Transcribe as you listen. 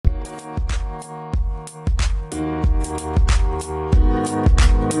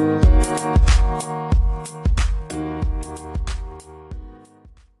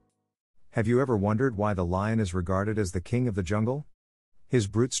Have you ever wondered why the lion is regarded as the king of the jungle? His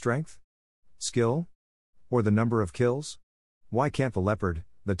brute strength? Skill? Or the number of kills? Why can't the leopard,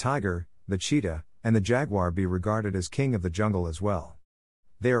 the tiger, the cheetah, and the jaguar be regarded as king of the jungle as well?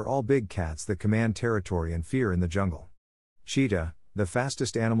 They are all big cats that command territory and fear in the jungle. Cheetah, the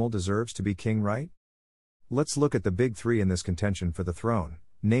fastest animal, deserves to be king, right? Let's look at the big three in this contention for the throne,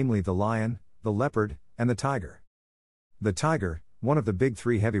 namely the lion, the leopard, and the tiger. The tiger, one of the big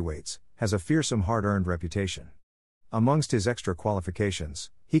three heavyweights, has a fearsome hard-earned reputation. Amongst his extra qualifications,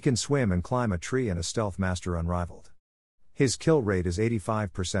 he can swim and climb a tree and a stealth master unrivaled. His kill rate is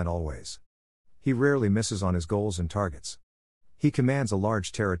 85% always. He rarely misses on his goals and targets. He commands a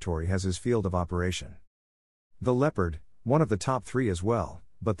large territory as his field of operation. The leopard, one of the top three as well,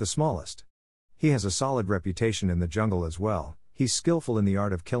 but the smallest. He has a solid reputation in the jungle as well. He's skillful in the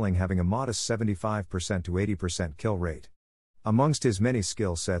art of killing, having a modest 75% to 80% kill rate. Amongst his many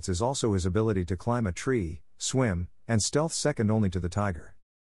skill sets is also his ability to climb a tree, swim, and stealth, second only to the tiger.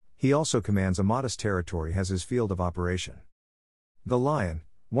 He also commands a modest territory as his field of operation. The lion,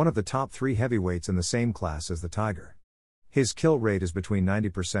 one of the top three heavyweights in the same class as the tiger. His kill rate is between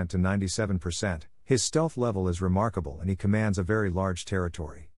 90% to 97%, his stealth level is remarkable, and he commands a very large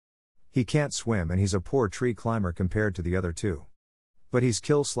territory. He can't swim and he's a poor tree climber compared to the other two. But his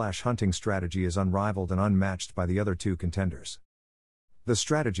kill/hunting strategy is unrivaled and unmatched by the other two contenders. The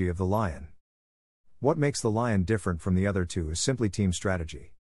strategy of the lion. What makes the lion different from the other two is simply team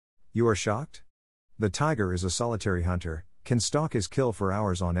strategy. You are shocked? The tiger is a solitary hunter, can stalk his kill for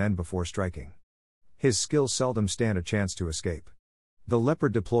hours on end before striking. His skills seldom stand a chance to escape. The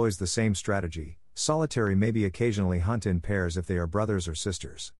leopard deploys the same strategy, solitary, maybe occasionally hunt in pairs if they are brothers or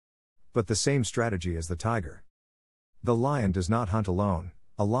sisters. But the same strategy as the tiger. The lion does not hunt alone.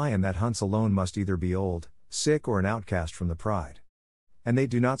 A lion that hunts alone must either be old, sick, or an outcast from the pride. And they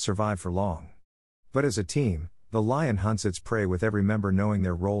do not survive for long. But as a team, the lion hunts its prey with every member knowing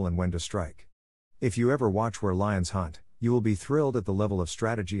their role and when to strike. If you ever watch where lions hunt, you will be thrilled at the level of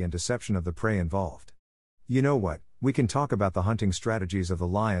strategy and deception of the prey involved. You know what, we can talk about the hunting strategies of the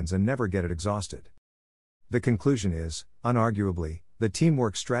lions and never get it exhausted. The conclusion is, unarguably, the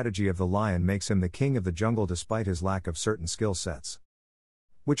teamwork strategy of the lion makes him the king of the jungle despite his lack of certain skill sets.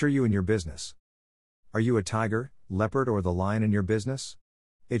 Which are you in your business? Are you a tiger, leopard, or the lion in your business?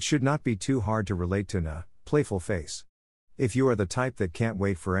 It should not be too hard to relate to a playful face. If you are the type that can't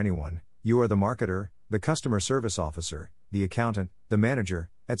wait for anyone, you are the marketer, the customer service officer, the accountant, the manager,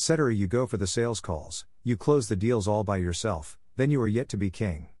 etc. You go for the sales calls, you close the deals all by yourself, then you are yet to be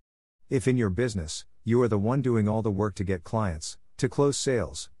king. If in your business, you are the one doing all the work to get clients, to close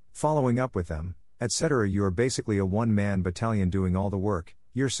sales, following up with them, etc., you are basically a one-man battalion doing all the work,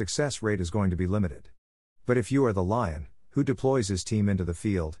 your success rate is going to be limited. But if you are the lion, who deploys his team into the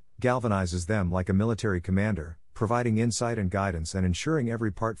field, galvanizes them like a military commander, providing insight and guidance and ensuring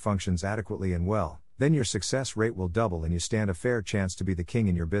every part functions adequately and well, then your success rate will double and you stand a fair chance to be the king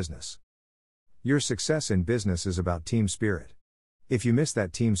in your business. Your success in business is about team spirit. If you miss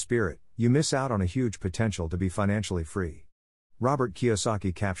that team spirit, you miss out on a huge potential to be financially free. Robert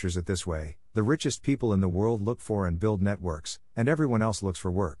Kiyosaki captures it this way: the richest people in the world look for and build networks, and everyone else looks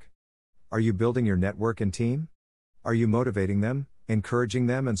for work. Are you building your network and team? Are you motivating them, encouraging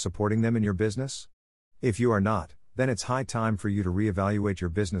them, and supporting them in your business? If you are not, then it's high time for you to reevaluate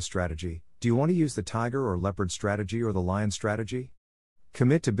your business strategy. Do you want to use the tiger or leopard strategy or the lion strategy?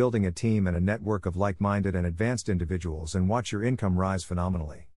 Commit to building a team and a network of like-minded and advanced individuals and watch your income rise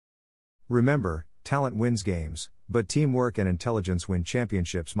phenomenally. Remember, talent wins games, but teamwork and intelligence win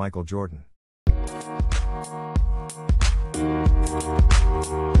championships. Michael Jordan.